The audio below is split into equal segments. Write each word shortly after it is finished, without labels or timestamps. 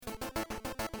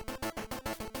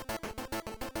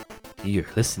You're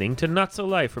listening to Not So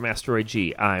Live from Asteroid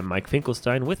G. I'm Mike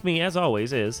Finkelstein. With me, as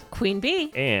always, is Queen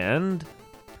Bee. And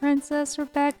Princess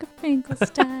Rebecca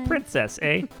Finkelstein. Princess,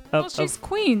 eh? Well, she's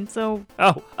queen, so...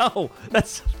 Oh,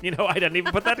 that's... I didn't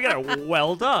even put that together.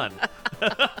 Well done.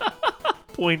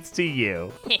 Points to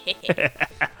you.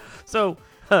 So,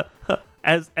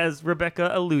 as Rebecca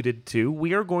alluded to,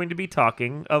 we are going to be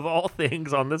talking, of all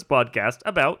things on this podcast,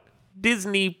 about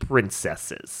Disney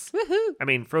princesses. Woohoo! I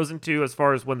mean, Frozen 2, as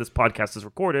far as when this podcast is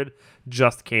recorded,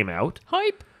 just came out.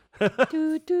 Hype! Do,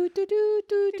 do, do, do,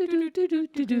 do, do, do, do,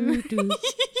 do, do, do.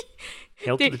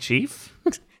 Hail to the chief?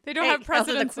 They don't have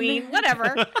presidents. The queen,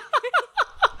 whatever.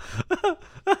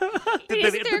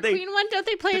 Isn't there a queen one? Don't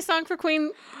they play a song for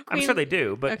queen? I'm sure they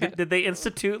do, but Okay. did they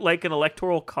institute like an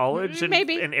electoral college in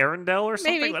Arendelle or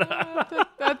something? Maybe.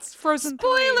 That's Frozen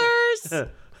Spoilers!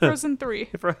 Frozen 3.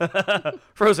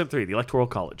 Frozen 3, the electoral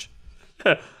college.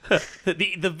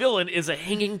 the villain is a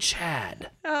hanging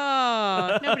Chad.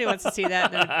 Oh, nobody wants to see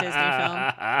that in a Disney film.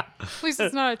 At least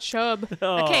it's not a chub.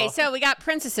 Okay, so we got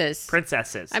princesses.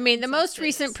 Princesses. I mean, the most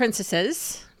recent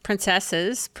princesses.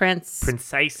 Princesses.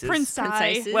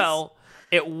 Princesses. Well,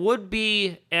 it would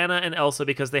be Anna and Elsa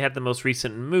because they had the most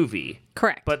recent movie.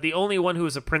 Correct. But the only one who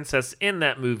was a princess in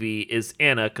that movie is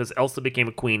Anna because Elsa became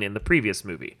a queen in the previous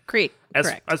movie. Correct.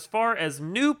 As far as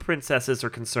new princesses are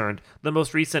concerned, the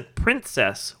most recent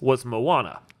princess was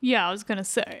Moana. Yeah, I was going to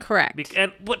say. Correct.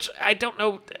 And which I don't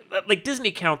know, like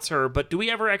Disney counts her, but do we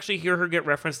ever actually hear her get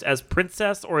referenced as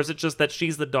princess, or is it just that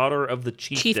she's the daughter of the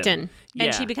chieftain? Yeah.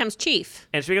 And she becomes chief.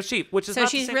 Which is So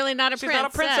she's really not a she's not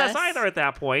a princess either at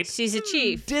that point. She's a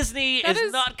chief. Disney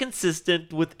is not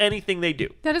consistent with anything they do.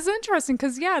 That is interesting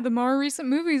because, the more recent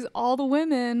movies, all the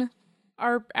women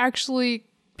are actually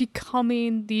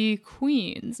becoming the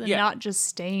queens and not just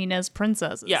staying as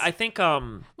princesses. Yeah, I think...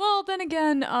 Well, then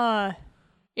again,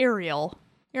 Ariel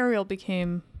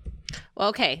became... Well,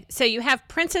 okay, so you have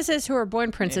princesses who are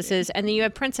born princesses, and then you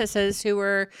have princesses who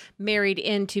were married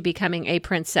into becoming a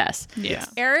princess. Yeah.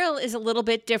 Ariel is a little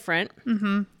bit different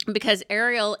because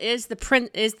Ariel is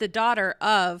the daughter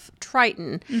of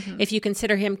Triton. If you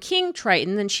consider him King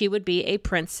Triton, then she would be a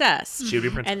princess. She would be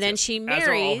a princess. And then she marries... As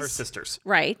are all her sisters.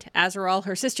 Right, as are all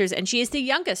her sisters, and she is the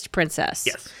youngest princess.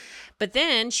 Yes. But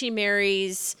then she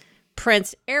marries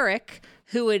Prince Eric,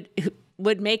 who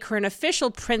would make her an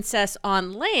official princess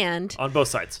on land. On both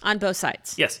sides.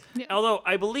 Yes. Yeah. Although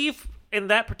I believe in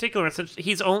that particular instance,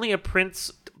 he's only a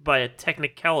prince by a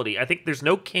technicality. I think there's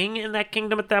no king in that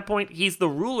kingdom at that point. He's the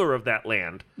ruler of that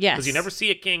land. Yes. Because you never see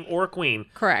a king or a queen.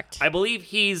 Correct. I believe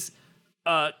he's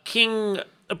a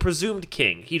presumed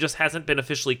king. He just hasn't been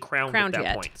officially crowned at that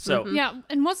yet. point. So Yeah,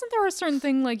 and wasn't there a certain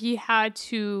thing like he had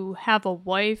to have a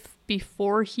wife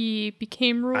before he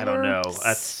became ruler? I don't know.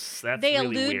 That's they really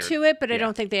allude weird. to it, but I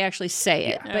don't think they actually say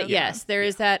it. But yes, there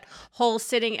is that whole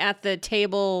sitting at the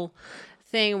table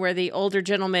thing where the older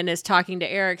gentleman is talking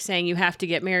to Eric saying you have to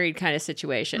get married kind of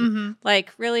situation.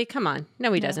 Like, really? Come on.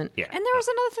 No, he doesn't. Yeah. And there was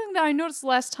another thing that I noticed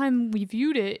last time we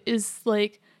viewed it is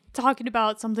like talking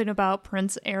about something about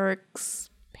Prince Eric's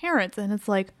parents, and it's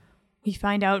like we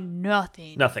find out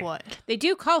nothing. What? They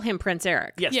do call him Prince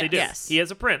Eric. Yes, they do. Yes. He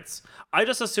is a prince. I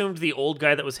just assumed the old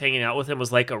guy that was hanging out with him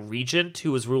was like a regent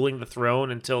who was ruling the throne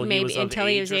until he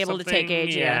was able to take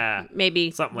age. Yeah.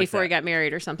 Maybe something like before that. he got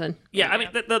married or something. Yeah, I mean,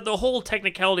 the whole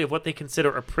technicality of what they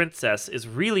consider a princess is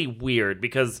really weird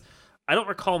because I don't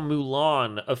recall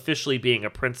Mulan officially being a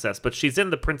princess, but she's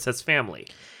in the princess family.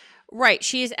 Right.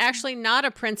 She is actually not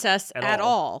a princess at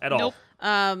all. At all. Nope.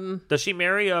 Does she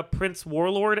marry a prince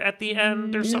warlord at the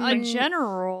end or something? A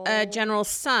general. A general's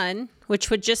son, which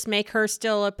would just make her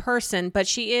still a person, but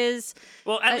she is...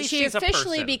 Well, at least she she's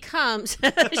officially a person.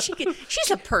 becomes... she's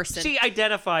a person. She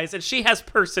identifies and she has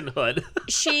personhood.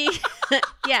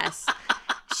 Yes.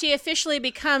 She officially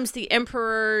becomes the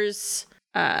emperor's...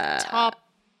 top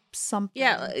something.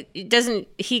 Yeah, doesn't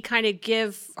he kind of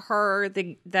give her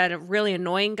that really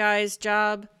annoying guy's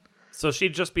job? So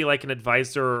she'd just be like an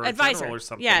advisor or general or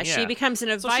something. Yeah, she becomes an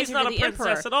advisor she's not to the a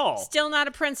princess emperor. at all. Still not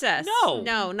a princess.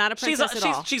 No, not a princess at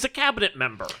all. She's a cabinet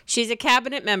member. She's a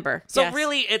cabinet member. So yes.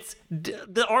 really, it's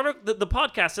the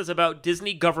podcast is about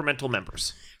Disney governmental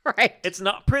members. Right. It's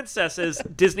not princesses.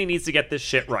 Disney needs to get this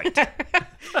shit right.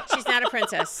 She's not a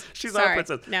princess. She's Sorry. not a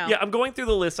princess. No. Yeah, I'm going through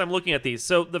the list. I'm looking at these.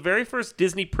 So the very first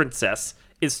Disney princess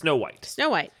is Snow White. Snow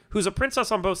White. who's a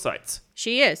princess on both sides.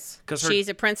 She is. 'Cause She's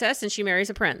a princess and she marries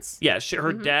a prince. Yeah,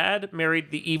 her dad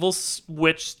married the evil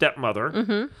witch stepmother.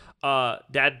 Mm-hmm.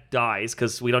 Dad dies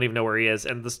because we don't even know where he is,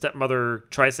 and the stepmother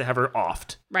tries to have her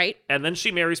offed. Right. And then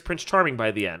she marries Prince Charming by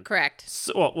the end. Correct.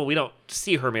 So, well, we don't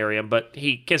see her marry him, but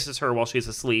he kisses her while she's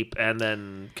asleep, and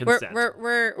then consent.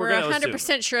 We're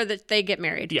 100% sure that they get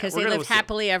married because they live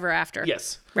happily ever after.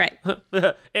 Yes. Right.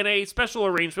 In a special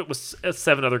arrangement with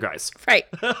 7 other guys. Right.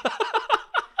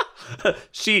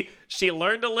 She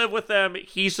learned to live with them.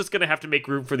 He's just going to have to make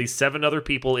room for these 7 other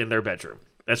people in their bedroom.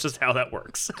 That's just how that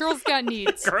works. Girls got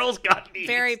needs. Girls got needs.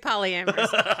 Very polyamorous.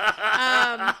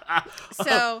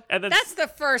 And then, that's the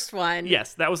first one.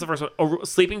 Yes, that was the first one.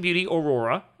 Sleeping Beauty,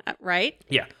 Aurora. Right?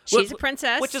 Yeah. She's a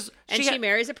princess, she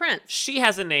marries a prince. She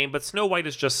has a name, but Snow White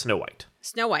is just Snow White.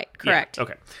 Snow White, correct. Yeah,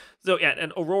 okay. So, yeah,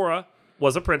 and Aurora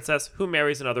was a princess who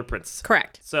marries another prince.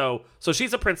 Correct. So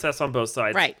she's a princess on both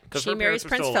sides. Right. She marries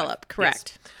Prince Philip.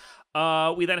 Correct. Yes.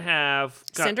 We then have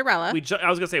Cinderella. I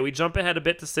was gonna say we jump ahead a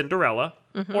bit to Cinderella,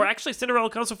 or actually Cinderella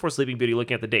comes before Sleeping Beauty.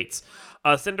 Looking at the dates,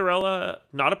 Cinderella,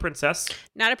 not a princess.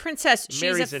 Not a princess.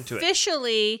 Marries into it.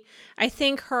 Officially, I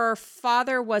think her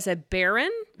father was a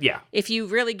baron. Yeah. If you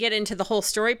really get into the whole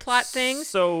story plot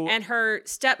things, and her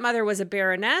stepmother was a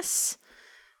baroness.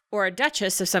 Or a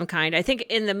duchess of some kind. I think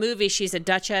in the movie she's a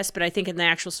duchess, but I think in the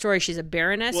actual story she's a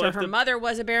baroness, or her mother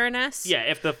was a baroness. Yeah,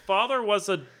 if the father was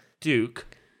a duke,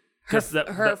 her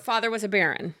father was a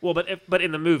baron. Well, but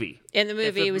in the movie,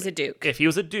 he was a duke. If he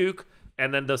was a duke,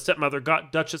 and then the stepmother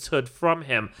got duchesshood from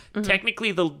him,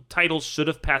 technically the title should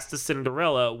have passed to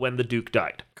Cinderella when the duke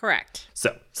died. Correct.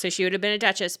 So she would have been a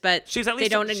duchess, but they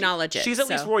don't acknowledge it. She's at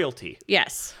least royalty.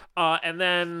 Yes. And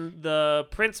then the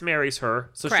prince marries her,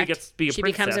 so Correct. she gets to be a princess. She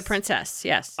becomes a princess,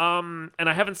 yes. And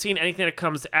I haven't seen anything that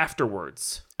comes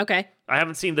afterwards. Okay. I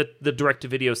haven't seen the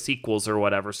direct-to-video sequels or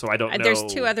whatever, so I don't know. There's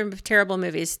 2 other terrible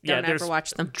movies. Don't ever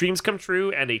watch them. Dreams Come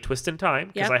True and A Twist in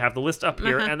Time, because I have the list up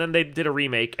here, and then they did a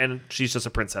remake, and she's just a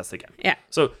princess again. Yeah.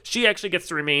 So she actually gets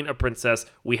to remain a princess.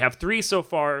 We have 3 so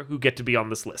far who get to be on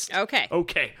this list. Okay.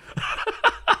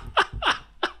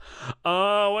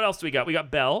 What else do we got? We got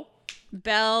Belle.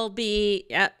 Belle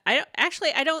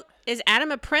I don't. Is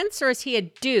Adam a prince or is he a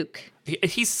duke?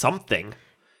 He's something.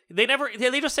 They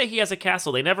just say he has a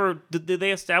castle. They never did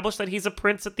they establish that he's a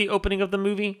prince at the opening of the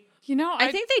movie? I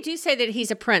think they do say that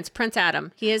he's a prince. Prince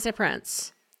Adam. He is a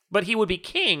prince. But he would be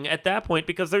king at that point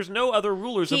because the's no other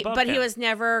rulers above him. But he was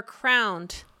never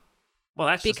crowned. Well,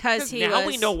 that's because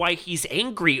we know why he's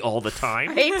angry all the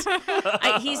time.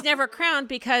 Right? He's never crowned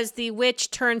because the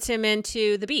witch turns him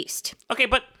into the beast. Okay,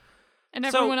 but and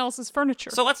everyone else's furniture.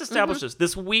 So let's establish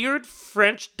this weird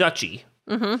French duchy,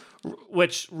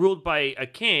 which ruled by a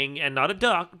king and not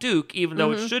a duke, even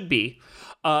though it should be,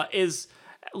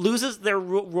 loses their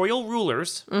royal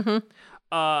rulers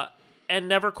and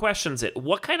never questions it.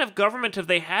 What kind of government have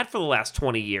they had for the last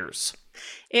 20 years?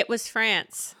 It was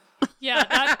France. Yeah,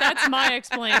 that's my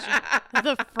explanation.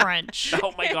 The French.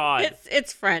 Oh my God.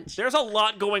 It's French. There's a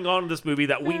lot going on in this movie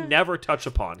that we never touch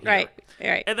upon here.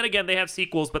 Right. And then again, they have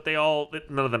sequels, but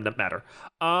none of them matter.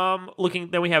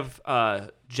 Then we have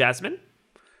Jasmine.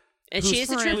 And she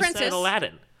is a true princess. In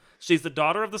Aladdin. She's the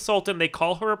daughter of the Sultan. They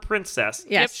call her a princess.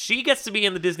 Yes. She gets to be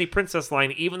in the Disney princess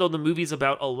line, even though the movie's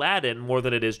about Aladdin more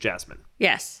than it is Jasmine.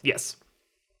 Yes. Yes.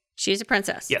 She's a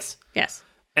princess. Yes. Yes.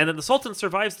 And then the Sultan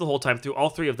survives the whole time through all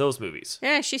 3 of those movies.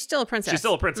 Yeah, she's still a princess. She's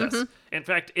still a princess. In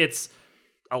fact, it's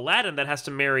Aladdin that has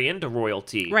to marry into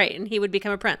royalty. Right, and he would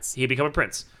become a prince. He'd become a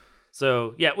prince.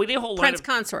 So, yeah, we need a whole line Prince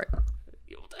consort.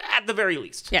 At the very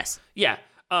least. Yes. Yeah.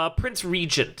 Prince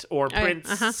Regent or Prince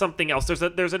something else.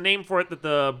 There's a name for it that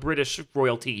the British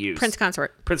royalty use. Prince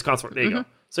consort. Prince consort. There you go.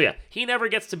 So, yeah, he never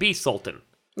gets to be Sultan.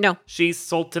 No. She's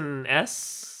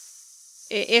Sultaness.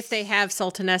 If they have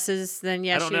sultanesses, then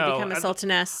yes, she would become a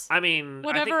sultaness. I mean,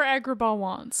 whatever Agrabah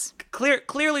wants.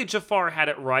 Clearly, Jafar had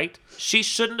it right. She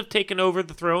shouldn't have taken over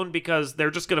the throne because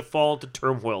they're just going to fall into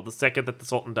turmoil the second that the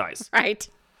Sultan dies. Right.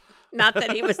 Not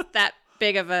that he was that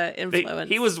big of an influence.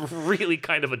 He was really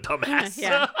kind of a dumbass.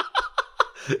 Yeah.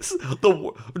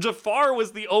 Jafar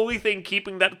was the only thing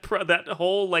keeping that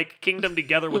whole kingdom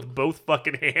together with both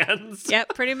fucking hands.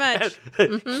 Yep, pretty much.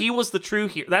 He was the true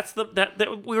hero. That's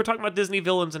that we were talking about Disney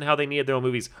villains and how they needed their own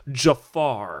movies.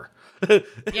 Jafar.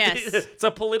 Yes. It's a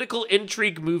political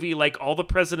intrigue movie like All the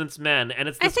President's Men, and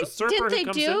it's this usurper who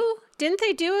comes in. Didn't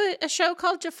they do a show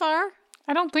called Jafar?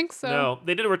 I don't think so. No,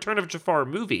 they did a Return of Jafar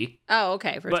movie. Oh,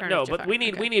 okay. But we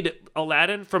need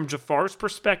Aladdin from Jafar's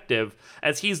perspective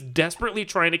as he's desperately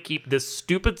trying to keep this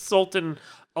stupid sultan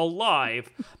alive,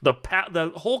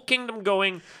 the whole kingdom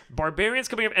going, barbarians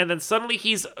coming up, and then suddenly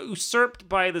he's usurped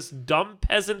by this dumb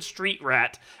peasant street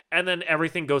rat, and then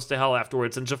everything goes to hell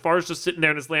afterwards, and Jafar's just sitting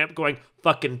there in his lamp going,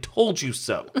 fucking told you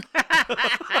so.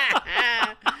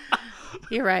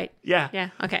 You're right. Yeah. Yeah.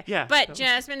 Okay. Yeah. But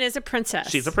Jasmine is a princess.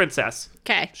 She's a princess.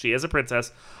 Okay. She is a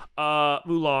princess.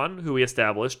 Mulan, who we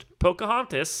established.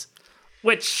 Pocahontas,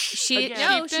 which she's a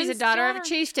Chieftain's daughter of a daughter.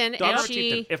 chieftain, daughter and of a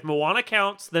chieftain. If Moana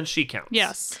counts, then she counts.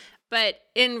 Yes. But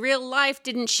in real life,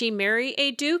 didn't she marry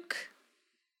a duke?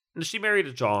 She married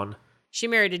a John. She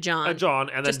married a John. A John,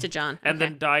 and Just then a John. and Okay.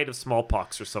 then died of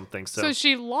smallpox or something. So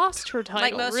she lost her title,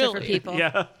 Like most really. of her people.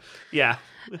 Yeah.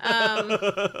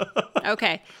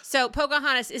 Okay. So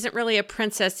Pocahontas isn't really a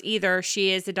princess either.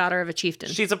 She is the daughter of a chieftain.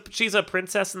 She's a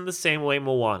princess in the same way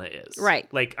Moana is.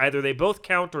 Right. Like either they both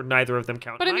count or neither of them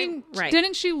count. But I mean, Right.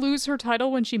 didn't she lose her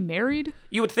title when she married?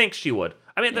 You would think she would.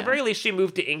 I mean, at the very least, she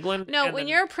moved to England. No, and when then-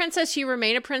 you're a princess, you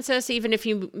remain a princess even if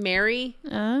you marry.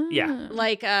 Yeah.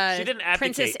 Like She didn't abdicate.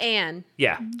 Princess Anne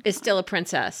Yeah. is still a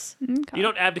princess. You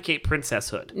don't abdicate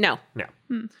princesshood. No. No.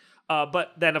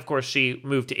 But then, of course, she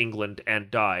moved to England and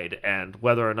died, and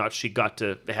whether or not she got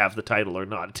to have the title or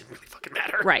not, it didn't really fucking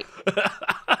matter. Right.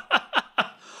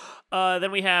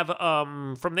 Then we have,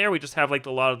 from there, we just have like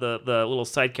a lot of the little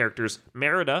side characters.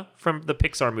 Merida from the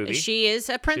Pixar movie. She is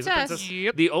a She's princess. a princess.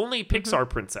 Yep. The only Pixar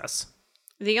princess.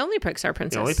 The only Pixar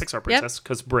princess. The only Pixar princess,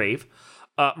 because Brave.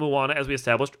 Moana, as we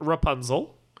established.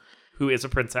 Rapunzel, who is a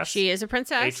princess. She is a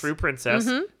princess. A true princess.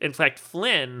 In fact,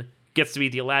 Flynn gets to be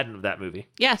the Aladdin of that movie.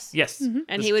 Yes. Yes. And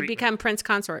The he would street- become prince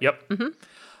consort. Yep.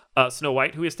 Snow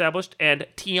White, who we established, and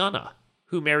Tiana,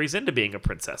 who marries into being a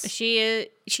princess. She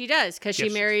does because she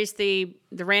Yes. marries the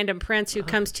random prince who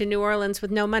comes to New Orleans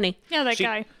with no money. Yeah, that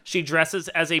guy. She dresses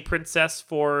as a princess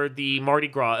for the Mardi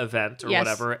Gras event or Yes.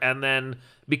 whatever, and then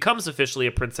becomes officially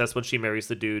a princess when she marries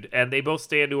the dude. And they both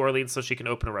stay in New Orleans so she can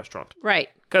open a restaurant. Right.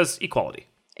 Because equality.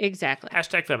 Exactly.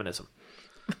 Hashtag feminism.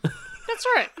 That's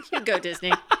right. You go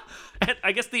Disney. And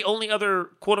I guess the only other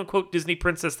quote-unquote Disney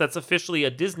princess that's officially a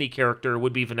Disney character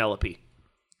would be Vanellope.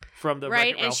 From the Right,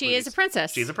 Wreck-It and Ralph she movies. is a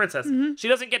princess. She's a princess. She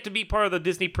doesn't get to be part of the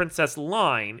Disney princess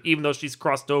line, even though she's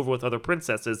crossed over with other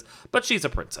princesses, but she's a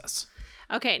princess.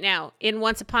 Okay, now in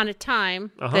Once Upon a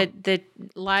Time, the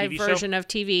live TV show? version of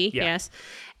TV, Yeah. yes,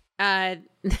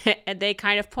 they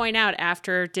kind of point out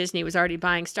after Disney was already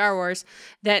buying Star Wars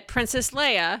that Princess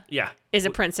Leia Yeah. is a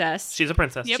princess. She's a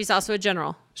princess. She's also a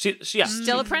general. Yeah.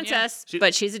 Still a princess,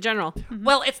 but she's a general.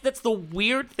 Well, that's the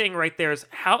weird thing right there is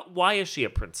why is she a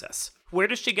princess? Where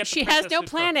does she get the She has no princesshood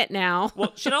from? planet now.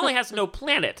 Well, she not only has no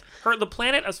planet, the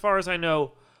planet, as far as I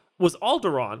know, was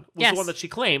Alderaan, was Yes. the one that she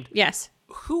claimed. Yes.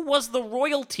 Who was the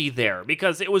royalty there?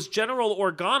 Because it was General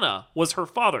Organa was her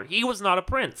father. He was not a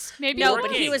prince. Maybe No, Or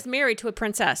but he king. was married to a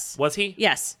princess. Was he?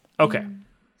 Yes. Okay.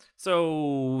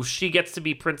 So she gets to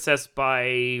be princess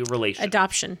by relation.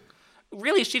 Adoption.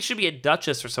 Really, she should be a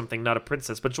duchess or something, not a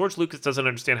princess. But George Lucas doesn't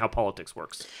understand how politics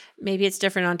works. Maybe it's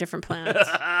different on different planets.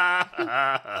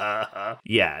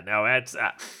 Yeah, no, it's.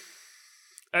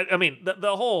 I mean,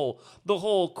 the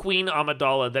whole Queen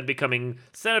Amidala then becoming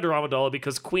Senator Amidala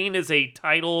because Queen is a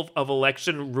title of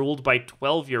election ruled by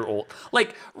 12-year-old.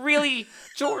 Like, really,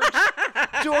 George,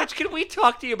 can we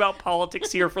talk to you about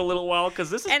politics here for a little while? Because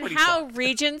this is And pretty how fun.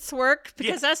 regents work,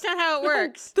 because that's not how it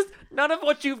works. None of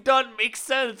what you've done makes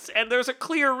sense, and there's a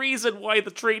clear reason why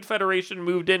the Trade Federation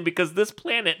moved in, because this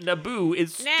planet, Naboo,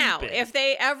 is stupid. Now, if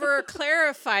they ever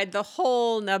clarified the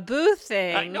whole Naboo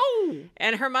thing, I know.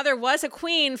 and her mother was a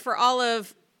queen for all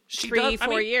of She 3-4 does, I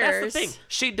mean, years. That's the thing.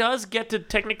 She does get to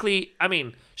technically. I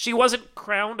mean, she wasn't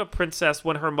crowned a princess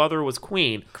when her mother was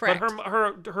queen. Correct. But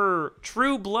her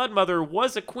true blood mother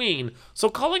was a queen. So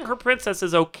calling her princess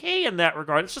is okay in that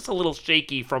regard. It's just a little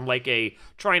shaky from like a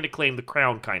trying to claim the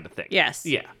crown kind of thing. Yes.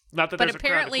 Yeah. Not that But there's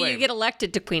apparently a crown to you claim. get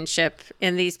elected to queenship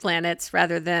in these planets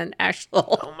rather than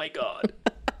actual. Oh my god.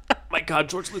 My god,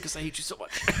 George Lucas, I hate you so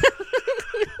much.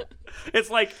 It's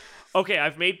like, okay,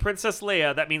 I've made Princess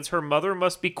Leia. That means her mother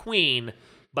must be queen.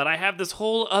 But I have this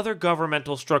whole other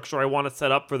governmental structure I want to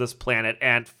set up for this planet,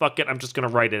 and fuck it, I'm just going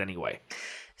to write it anyway.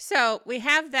 So we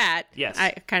have that. Yes.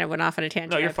 I kind of went off on a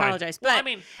tangent. No, you're I fine. apologize. Well, But I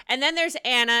mean- and then there's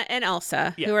Anna and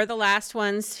Elsa, Yeah. who are the last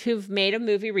ones who've made a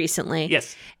movie recently.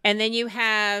 Yes. And then you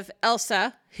have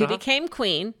Elsa, who became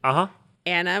queen. Uh-huh.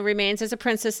 Anna remains as a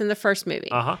princess in the first movie.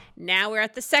 Uh-huh. Now we're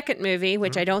at the second movie,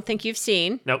 which I don't think you've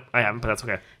seen. Nope, I haven't, but that's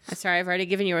okay. I'm sorry, I've already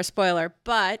given you a spoiler.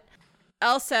 But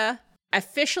Elsa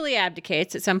officially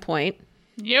abdicates at some point.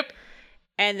 Yep.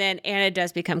 And then Anna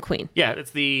does become queen. Yeah,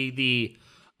 it's the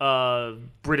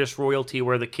British royalty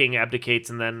where the king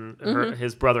abdicates and then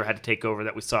his brother had to take over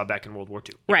that we saw back in World War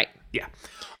II. Right. Yeah.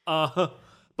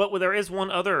 But there is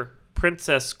one other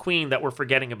princess queen that we're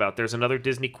forgetting about. There's another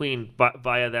Disney queen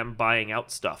via them buying out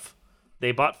stuff.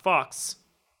 They bought Fox.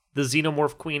 The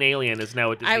xenomorph queen alien is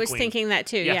now a Disney queen. I was thinking that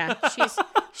too. Yeah.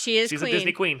 She's She's queen. a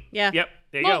Disney queen. Yeah. Yep.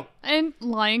 There you go. And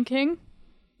Lion King.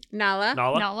 Nala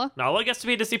Nala gets to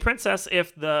be a Disney princess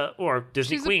or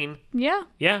Disney queen. Yeah.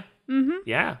 Yeah. Mm-hmm.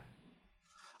 Yeah.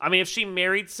 I mean, if she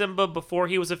married Simba before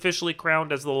he was officially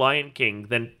crowned as the Lion King,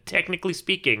 then technically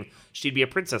speaking, she'd be a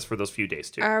princess for those few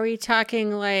days too. Are we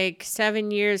talking like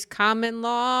 7 years common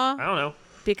law? I don't know.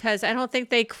 Because I don't think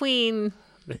they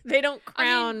don't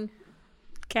crown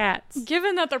cats.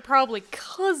 Given that they're probably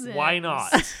cousins. Why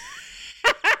not?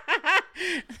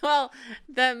 Well,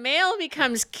 the male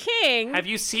becomes king. Have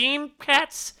you seen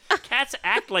cats? Cats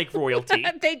act like royalty.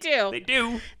 They do.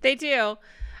 They do.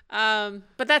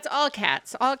 But that's all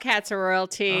cats. All cats are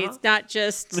royalty. It's not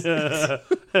just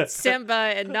Simba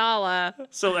and Nala.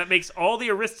 So that makes all the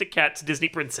Aristocats Disney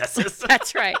princesses.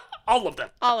 That's right. All of them.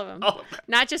 All of them.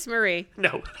 Not just Marie.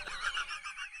 No.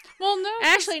 Well, no.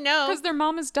 Actually, no. Because their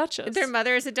mom is Duchess. Their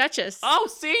mother is a duchess. Oh,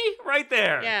 see? Right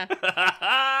there. Yeah.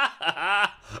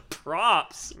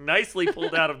 Props. Nicely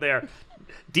pulled out of there.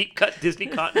 Deep cut Disney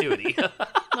continuity.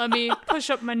 Let me push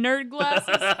up my nerd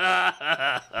glasses.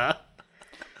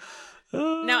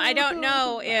 Now, I don't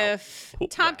know if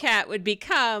Tomcat would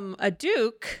become a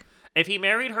duke. If he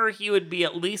married her, he would be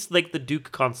at least like the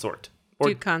Duke consort.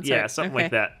 Duke consort. Yeah, something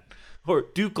like that. Or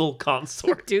ducal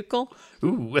consort. Ducal?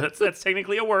 Ooh, that's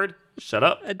technically a word. Shut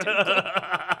up. A ducal.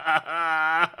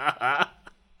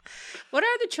 What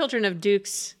are the children of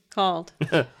dukes called?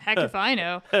 Heck if I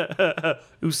know.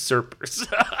 Usurpers.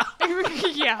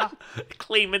 Yeah.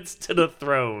 Claimants to the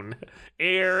throne.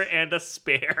 Heir and a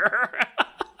spare.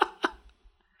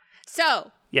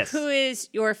 So, yes. Who is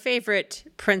your favorite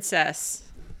princess?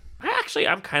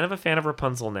 I'm kind of a fan of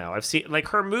Rapunzel now. I've seen, like,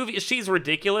 her movie, she's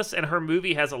ridiculous, and her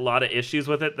movie has a lot of issues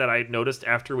with it that I noticed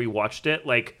after we watched it.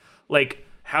 Like,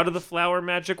 how did the flower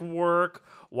magic work?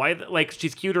 Why,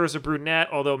 she's cuter as a brunette,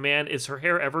 although, man, is her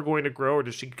hair ever going to grow, or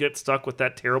does she get stuck with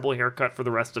that terrible haircut for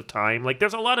the rest of time? Like,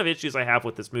 there's a lot of issues I have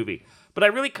with this movie, but I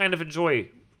really kind of enjoy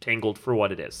Tangled for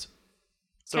what it is.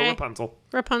 So, Rapunzel.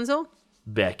 Rapunzel?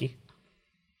 Becky.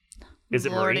 Is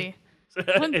it Lordy.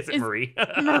 Marie? Is it Marie?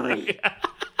 Marie.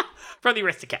 From the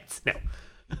Aristocats. No.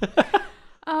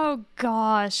 Oh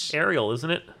gosh. Ariel, isn't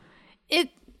it?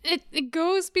 It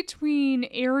goes between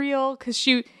Ariel, because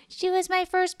she was my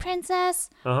first princess.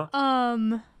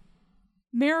 Uh-huh.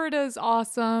 Merida's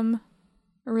awesome.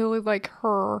 I really like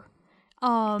her.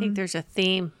 I think there's a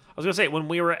theme. I was gonna say, when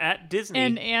we were at Disney,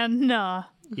 And Anna.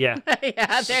 yeah,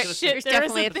 Yeah, there's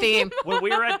definitely a theme. when we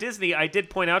were at Disney, I did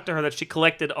point out to her that she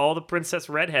collected all the princess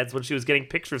redheads when she was getting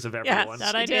pictures of everyone.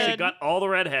 that I did. She got all the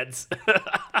redheads.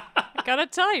 I got a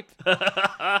type.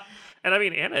 And I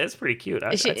mean, Anna is pretty cute.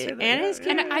 I'd say that. Anna's Yeah,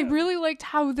 kind And I really liked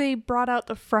how they brought out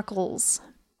the freckles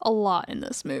a lot in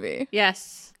this movie.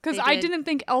 Yes. Because they I did. didn't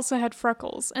think Elsa had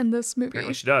freckles in this movie.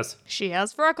 apparently she does. She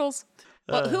has freckles.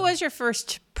 Well, who was your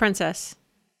first princess?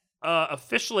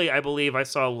 Officially, I believe I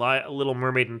saw Little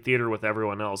Mermaid in theater with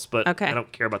everyone else, but Okay. I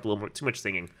don't care about the too much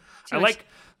singing. Too I much.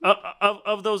 like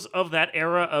of that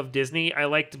era of Disney. I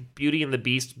liked Beauty and the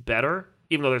Beast better,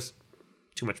 even though there's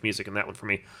too much music in that one for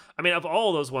me. I mean, of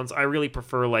all those ones, I really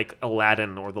prefer like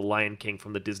Aladdin or The Lion King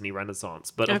from the Disney Renaissance.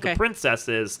 But of the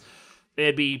princesses,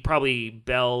 it'd be probably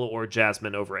Belle or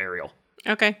Jasmine over Ariel.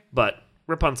 Okay. But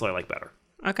Rapunzel I like better.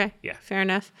 Okay. Yeah. Fair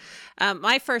enough.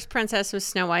 My first princess was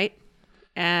Snow White.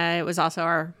 It was also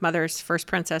our mother's first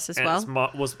princess as And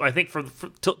well. was I think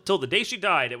till the day she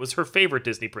died, it was her favorite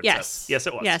Disney princess. Yes,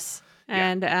 it was. Yes.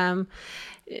 And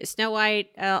Snow White,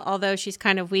 although she's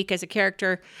kind of weak as a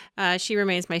character, she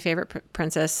remains my favorite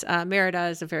princess. Merida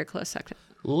is a very close second.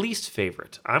 Least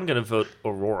favorite. I'm going to vote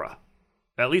Aurora.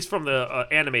 At least from the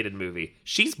animated movie.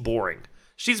 She's boring.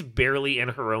 She's barely in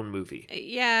her own movie.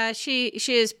 Yeah, she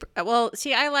is. Well,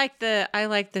 see, I like the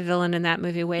villain in that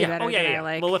movie way better than I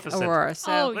like Maleficent. Aurora.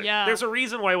 So yeah. There's a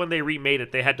reason why when they remade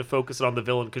it, they had to focus on the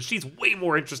villain because she's way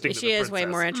more interesting. she than the is way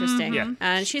princess. more interesting. Yeah.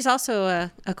 And she's also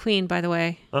a queen, by the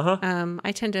way.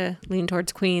 I tend to lean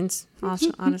towards queens,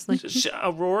 honestly.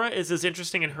 Aurora is as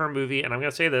interesting in her movie, and I'm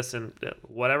going to say this, and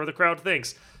whatever the crowd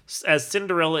thinks, as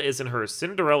Cinderella is in hers.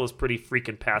 Cinderella's pretty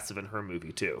freaking passive in her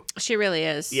movie too. She really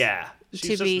is. Yeah,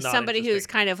 To be somebody who's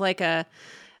kind of like a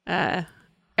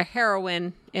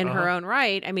heroine in her own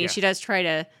right. I mean, she does try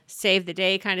to save the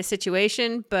day kind of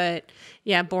situation, but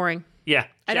yeah, boring. Yeah,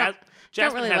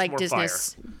 Jasmine really has like more fire.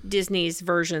 Disney's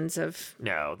versions of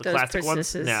No, the those classic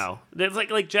princesses. ones. No,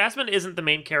 it's like Jasmine isn't the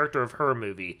main character of her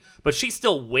movie, but she's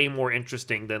still way more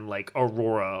interesting than like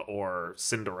Aurora or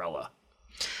Cinderella.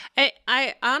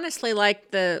 I honestly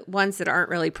like the ones that aren't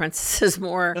really princesses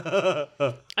more.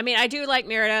 I mean, I do like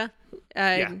Merida.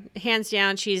 Hands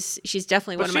down, she's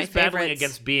definitely one of my She's battling favorites.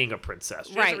 against being a princess.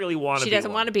 She Right. doesn't really want to. She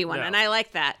doesn't want to be one, No. and I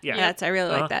like that. Yeah. Yes, I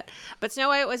really like that. But Snow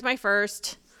White was my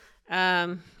first.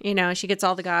 She gets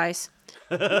all the guys,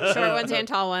 short ones and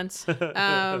tall ones. Hey.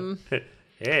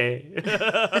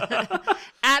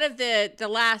 Out of the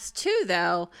last two,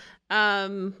 though,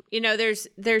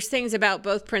 there's things about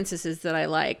both princesses that I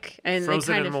like, and Frozen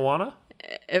they kind and of Moana?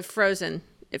 Frozen.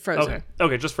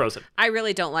 Okay, just Frozen. I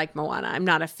really don't like Moana. I'm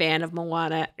not a fan of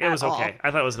Moana. It was at okay. all.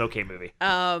 I thought it was an okay movie.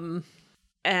 And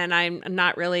I'm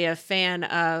not really a fan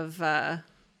of. God,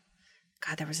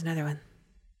 there was another one.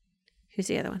 Who's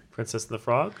the other one? Princess and the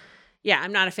Frog? Yeah,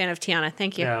 I'm not a fan of Tiana.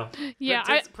 Thank you. No. Yeah,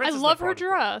 Princess I and the love her Frog.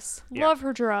 dress. Yeah. Love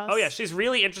her dress. Oh, yeah, she's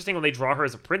really interesting when they draw her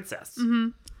as a princess.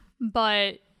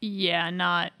 But yeah,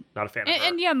 not. Not a fan of her.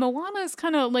 And yeah, Moana is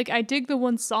kind of like, I dig the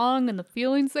one song and the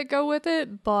feelings that go with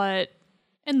it, but.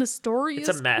 And the story It's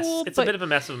is a mess. cool, It's but a bit of a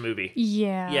mess of a movie.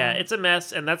 Yeah. Yeah, it's a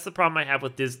mess, and that's the problem I have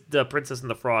with the Princess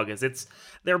and the Frog.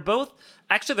 They're both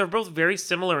very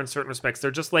similar in certain respects.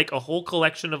 They're just like a whole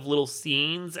collection of little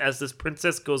scenes as this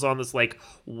princess goes on this like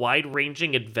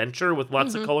wide-ranging adventure with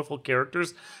lots of colorful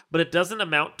characters, but it doesn't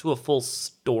amount to a full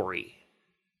story.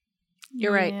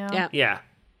 You're right. Yeah. Yeah,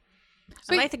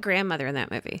 I like the grandmother in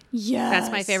that movie. Yes.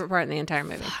 That's my favorite part in the entire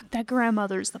movie. That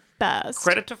grandmother's the best.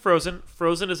 credit to Frozen.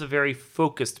 Frozen is a very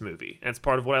focused movie, and it's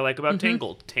part of what I like about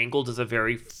Tangled. Tangled is a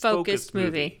very focused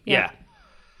movie. Yeah.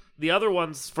 The other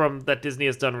ones that Disney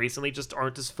has done recently just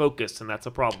aren't as focused, and that's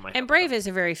a problem I have. And Brave is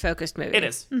a very focused movie. It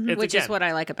is. It's, Which is again, what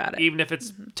I like about it. even if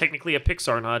it's technically a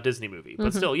Pixar, not a Disney movie.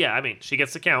 But still, yeah, I mean, she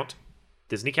gets to count.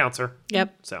 Disney counts her.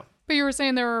 Yep. So But you were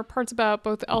saying there were parts about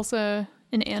both Elsa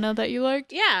and Anna that you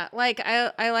liked? Yeah, like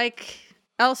I like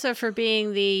Elsa for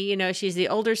being she's the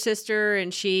older sister,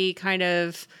 and she kind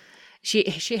of she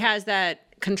has that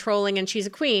controlling, and she's a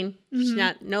queen. She's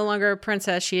no longer a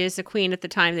princess. She is a queen at the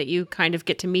time that you kind of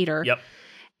get to meet her. Yep.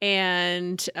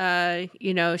 And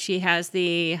she has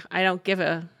the I don't give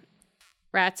a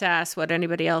rat's ass what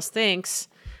anybody else thinks.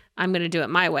 I'm going to do it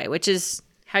my way, which is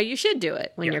how you should do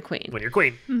it when you're queen. When you're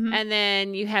queen. And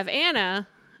then you have Anna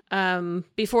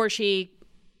before she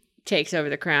takes over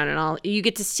the crown and all. You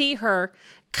get to see her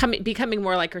becoming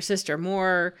more like her sister,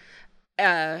 more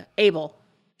able.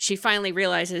 She finally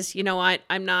realizes, you know what?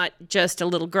 I'm not just a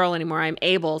little girl anymore. I'm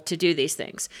able to do these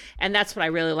things. And that's what I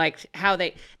really liked, how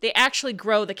they actually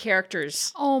grow the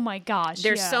characters. Oh my gosh.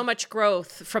 There's so much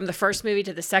growth from the first movie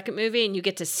to the second movie, and you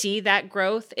get to see that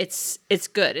growth. It's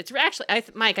good. It's actually,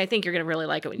 Mike, I think you're going to really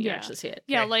like it when you actually see it.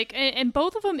 Yeah, like, and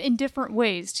both of them in different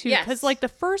ways, too. Yes. Because, like, the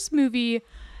first movie,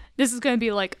 this is going to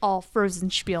be, like, all Frozen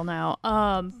spiel now.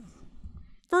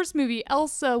 First movie,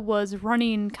 Elsa was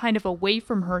running kind of away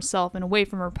from herself and away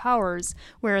from her powers,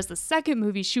 whereas the second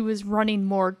movie, she was running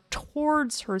more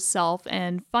towards herself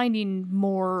and finding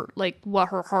more, like, what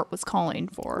her heart was calling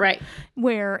for. Right.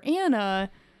 Where Anna,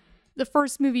 the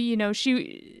first movie,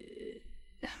 she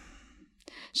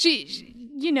was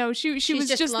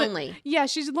just lonely.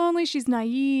 She's lonely. She's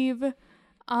naive.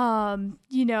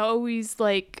 Always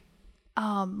like,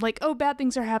 oh, bad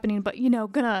things are happening, but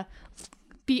gonna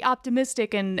be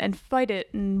optimistic and fight it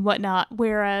and whatnot.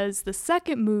 Whereas the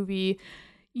second movie,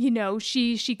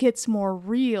 she gets more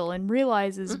real and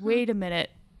realizes, wait a minute,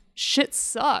 shit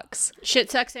sucks.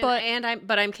 Shit sucks, but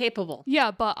I'm capable.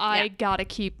 Yeah, but I gotta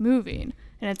keep moving.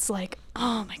 And it's like,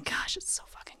 oh my gosh, it's so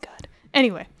fucking good.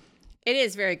 Anyway. It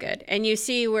is very good. And you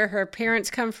see where her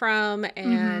parents come from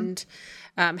and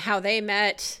how they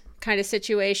met kind of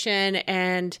situation.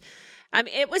 And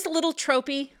it was a little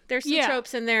tropey. There's some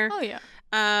tropes in there. Oh, yeah.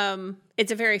 It's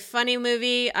a very funny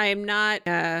movie. I'm not,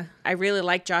 I really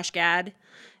like Josh Gad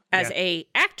as a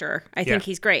actor. I think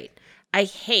he's great. I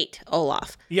hate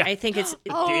Olaf. Yeah. I think it's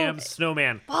Damn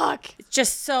snowman. Fuck.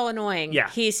 just so annoying.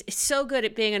 Yeah. He's so good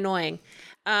at being annoying.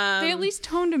 They at least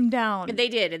toned him down. They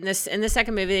did in the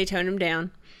second movie. They toned him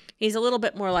down. He's a little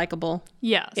bit more likable.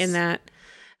 Yes. In that,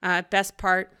 best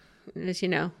part is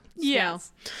Snow.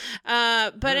 Yes.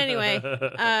 But anyway,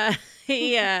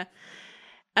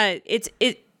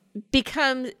 it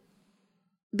becomes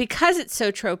because it's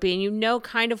so tropey, and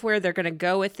kind of where they're going to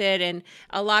go with it, and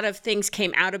a lot of things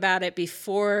came out about it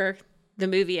before the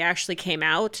movie actually came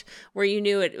out, where you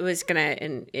knew it was going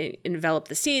to envelop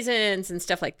the seasons and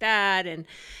stuff like that, and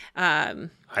I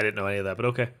didn't know any of that, but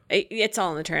okay. it's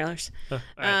all in the trailers.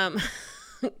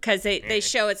 because they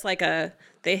show it's like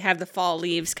they have the fall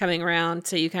leaves coming around,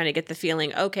 so you kind of get the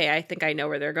feeling, okay, I think I know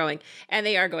where they're going. And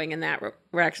they are going in that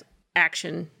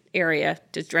action area,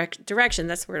 direction.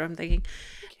 That's the word I'm thinking.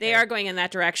 Okay. They are going in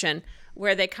that direction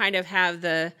where they kind of have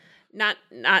the, not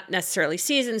necessarily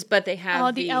seasons, but they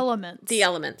have the elements. The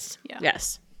elements. Yeah.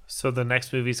 Yes. So the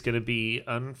next movie is going to be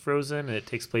Unfrozen, and it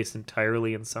takes place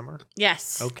entirely in summer?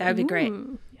 Yes. Okay. That would be great.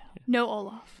 Yeah. No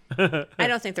Olaf. I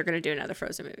don't think they're going to do another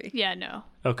Frozen movie. Yeah, no.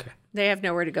 Okay. They have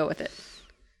nowhere to go with it.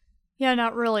 Yeah,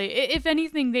 not really. If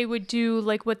anything, they would do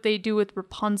like what they do with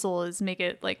Rapunzel, is make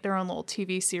it like their own little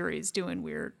TV series doing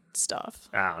weird stuff.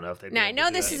 I don't know if they. Now I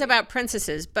know this is about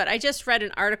princesses, but I just read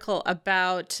an article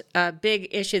about a big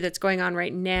issue that's going on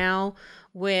right now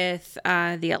with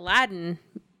the Aladdin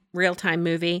real-time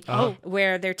movie,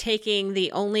 where they're taking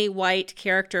the only white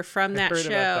character from that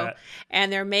show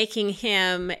and they're making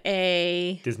him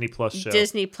a Disney Plus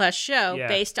show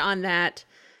based on that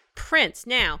prince.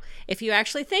 Now, if you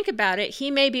actually think about it,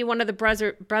 he may be one of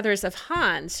the brothers of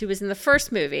Hans, who was in the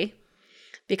first movie,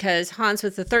 because Hans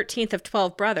was the 13th of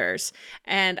 12 brothers,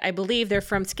 and I believe they're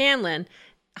from Scanlan.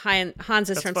 Hans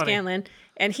is from Scanlan,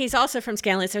 and he's also from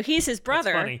Scanlan, so he's his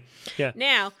brother. That's funny. Yeah.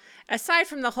 Now, aside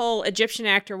from the whole Egyptian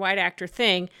actor, white actor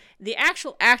thing, the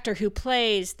actual actor who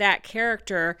plays that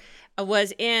character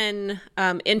was in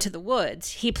Into the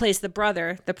Woods. He plays the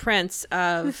brother, the prince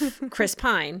of Chris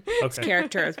Pine's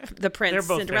character, the prince, They're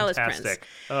both Cinderella's fantastic. prince.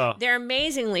 Oh. They're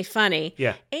amazingly funny.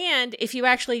 Yeah. And if you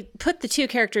actually put the two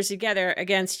characters together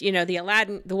against, the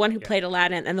Aladdin, the one who played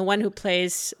Aladdin, and the one who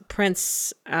plays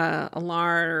Prince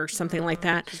Allard or something like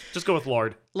that. Just go with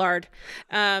Lard.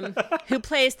 Who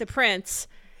plays the prince.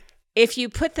 If you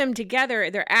put them together,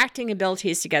 their acting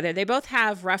abilities together, they both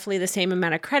have roughly the same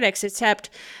amount of credits, except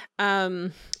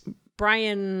Billy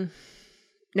Bryan,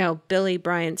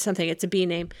 something. It's a B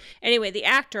name. Anyway, the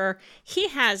actor, he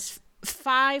has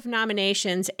 5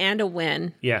 nominations and a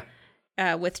win. Yeah.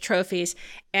 With trophies.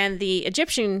 And the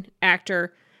Egyptian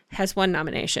actor has 1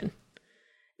 nomination.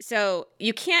 So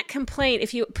you can't complain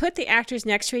if you put the actors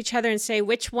next to each other and say,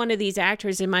 which one of these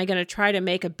actors am I going to try to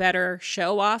make a better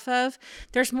show off of?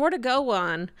 There's more to go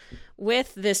on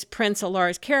with this Prince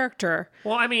Alar's character.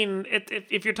 Well, I mean,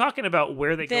 if you're talking about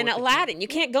where they go... Then Aladdin. You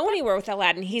can't go anywhere with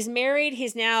Aladdin. He's married.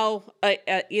 He's now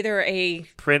either a...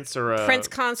 Prince or a... Prince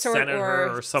consort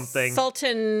or something.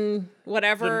 Sultan,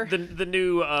 whatever. The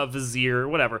new vizier,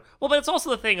 whatever. Well, but it's also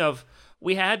the thing of,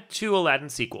 we had 2 Aladdin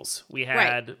sequels. We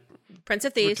had... Right. Prince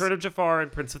of Thieves. Return of Jafar and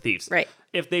Prince of Thieves. Right.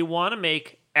 If they want to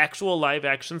make actual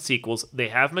live-action sequels, they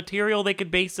have material they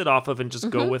could base it off of and just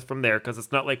go with from there, because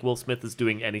it's not like Will Smith is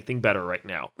doing anything better right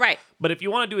now. Right. But if you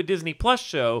want to do a Disney Plus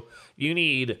show, you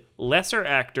need lesser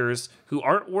actors who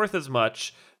aren't worth as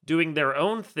much doing their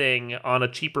own thing on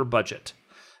a cheaper budget.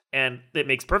 And it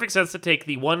makes perfect sense to take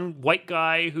the one white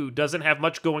guy who doesn't have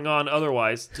much going on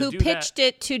otherwise. Who pitched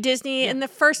it to Disney in the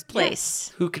first place.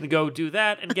 Yeah. Who can go do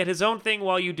that and get his own thing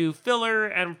while you do filler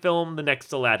and film the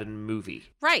next Aladdin movie.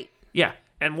 Right. Yeah.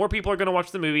 And more people are going to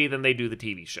watch the movie than they do the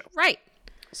TV show. Right.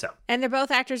 So. And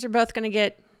actors are both going to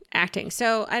get acting.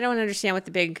 So I don't understand what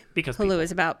the big hulu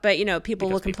is about. But, people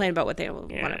will complain about what they want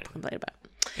to complain about.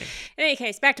 Yeah. In any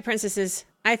case, back to princesses.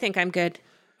 I think I'm good.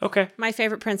 Okay. My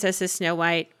favorite princess is Snow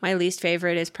White. My least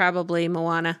favorite is probably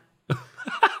Moana.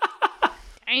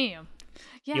 Damn.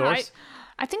 Yeah, Yours?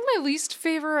 I think my least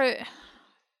favorite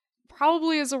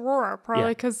probably is Aurora.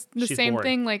 Probably because she's same boring.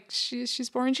 Thing. Like she's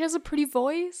boring. She has a pretty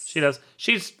voice. She does.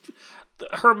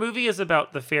 Her movie is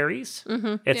about the fairies.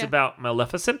 Mm-hmm. It's about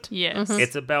Maleficent. Yes. Mm-hmm.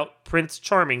 It's about Prince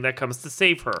Charming that comes to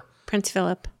save her. Prince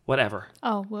Philip. Whatever.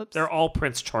 Oh, whoops. They're all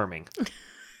Prince Charming.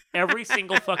 Every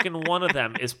single fucking one of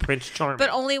them is Prince Charming. But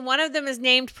only one of them is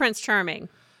named Prince Charming.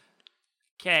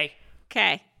 Okay.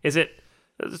 Is it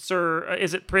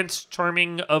Prince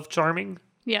Charming of Charming?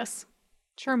 Yes.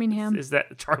 Charmingham. Is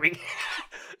that Charming?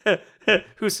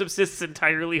 Who subsists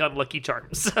entirely on Lucky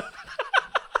Charms.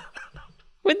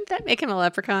 Wouldn't that make him a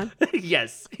leprechaun?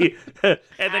 Yes. And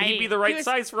then he'd be the right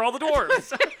size for all the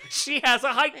dwarves. She has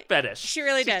a height fetish. She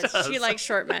really does. She likes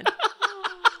short men.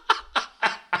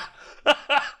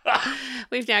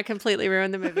 We've now completely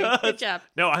ruined the movie. Good job.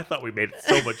 No, I thought we made it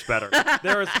so much better.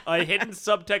 There is a hidden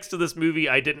subtext to this movie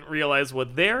I didn't realize was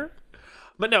there.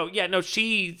 But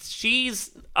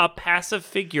she's a passive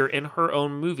figure in her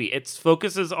own movie. It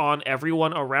focuses on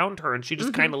everyone around her, and she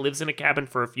just kind of lives in a cabin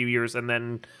for a few years and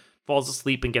then falls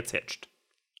asleep and gets hitched.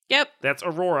 Yep. That's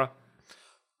Aurora.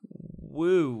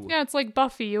 Woo. Yeah, it's like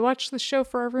Buffy. You watch the show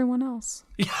for everyone else.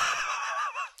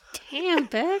 Damn,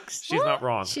 Bex. She's not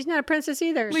wrong. She's not a princess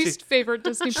either. Least favorite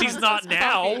Disney princess. She's not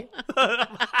now.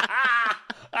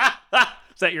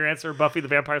 that your answer? Buffy the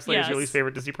Vampire Slayer is your Yes. least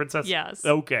favorite Disney princess? Yes.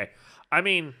 Okay. I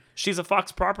mean, she's a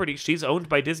Fox property. She's owned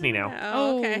by Disney now.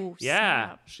 Oh, okay. Yeah,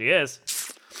 snap. she is.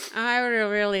 I would have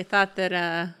really thought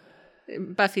that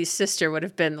Buffy's sister would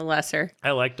have been the lesser.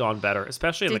 I like Dawn better,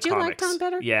 especially in Did the you comics. like Dawn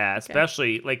better? Yeah,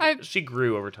 especially she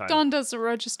grew over time. Dawn doesn't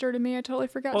register to me. I totally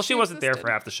forgot. Well, she wasn't there existed.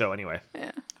 for half the show anyway.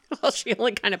 Yeah. Well, she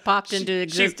only kind of popped into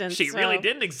existence. She really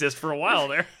didn't exist for a while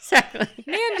there. Exactly.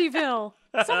 Mandyville.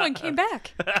 Someone came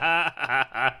back.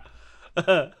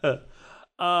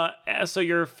 So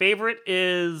your favorite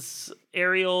is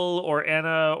Ariel or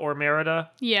Anna or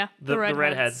Merida? Yeah, The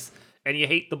redheads. And you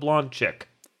hate the blonde chick.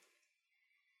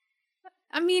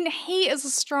 I mean, hate is a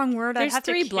strong word. I'd There's have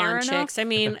three to blonde care chicks. I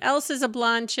mean, Elsa's a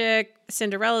blonde chick.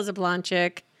 Cinderella's a blonde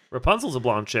chick. Rapunzel's a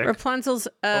blonde chick. Rapunzel's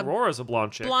a Aurora's a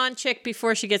blonde chick. blonde chick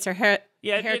before she gets her hair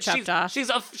chopped off.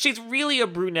 She's really a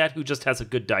brunette who just has a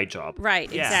good dye job. Right,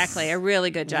 Yeah. exactly. A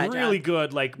really good dye job. Really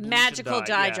good, like bleach and Magical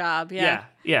dye job, yeah.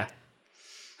 Yeah.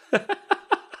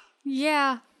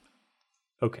 Yeah.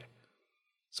 Okay.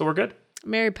 So we're good?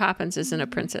 Mary Poppins isn't a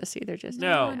princess either, just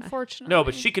No. Unfortunately. No,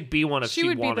 but she could be one if she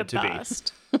would be the wanted to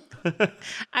best.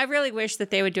 I really wish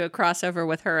that they would do a crossover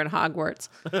with her in Hogwarts.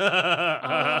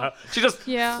 be. She just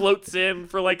Yeah. floats in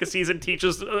for like a season,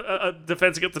 teaches a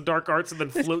defense against the dark arts, and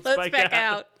then floats Let's back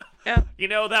out. Yeah. You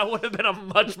know, that would have been a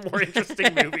much more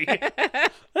interesting movie.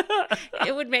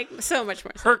 It would make so much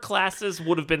more sense. Her classes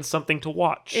would have been something to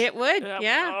watch. It would,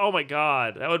 yeah. Oh my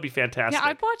god, that would be fantastic. Yeah,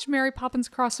 I'd watch Mary Poppins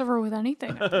crossover with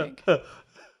anything, I think.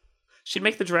 She'd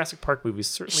make the Jurassic Park movies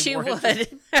certainly She more would.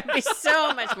 interesting. That'd be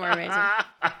so much more amazing.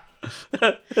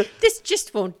 This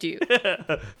just won't do.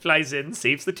 Flies in,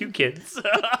 saves the two kids.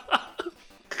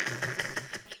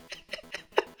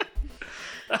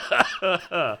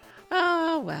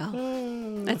 Oh, well.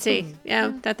 Let's see.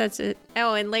 Yeah, that's it.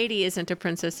 Oh, and Lady isn't a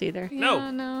princess either.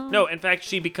 No. In fact,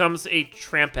 she becomes a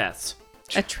trampess.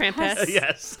 A trampess.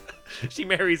 Yes. She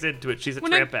marries into it. She's a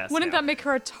trampess. Wouldn't now. that make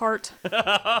her a tart?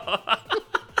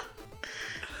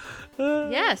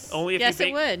 Yes. Only if yes, you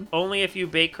it would. Only if you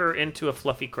bake her into a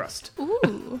fluffy crust.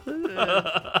 Ooh.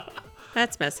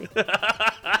 That's messy.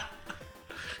 What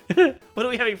are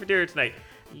we having for dinner tonight?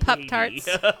 Pup Lady. tarts.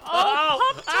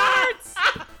 Oh, Pop-Tarts!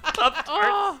 Pup tarts.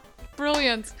 Oh,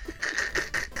 brilliant.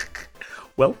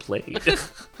 Well played.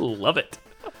 Love it.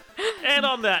 And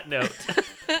on that note,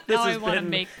 Now I want to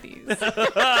make these.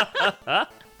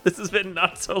 this has been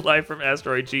Not So Live from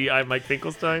Asteroid G. I'm Mike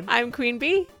Finkelstein. I'm Queen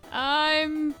Bee.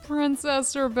 I'm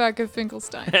Princess Rebecca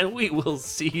Finkelstein. And we will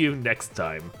see you next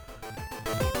time.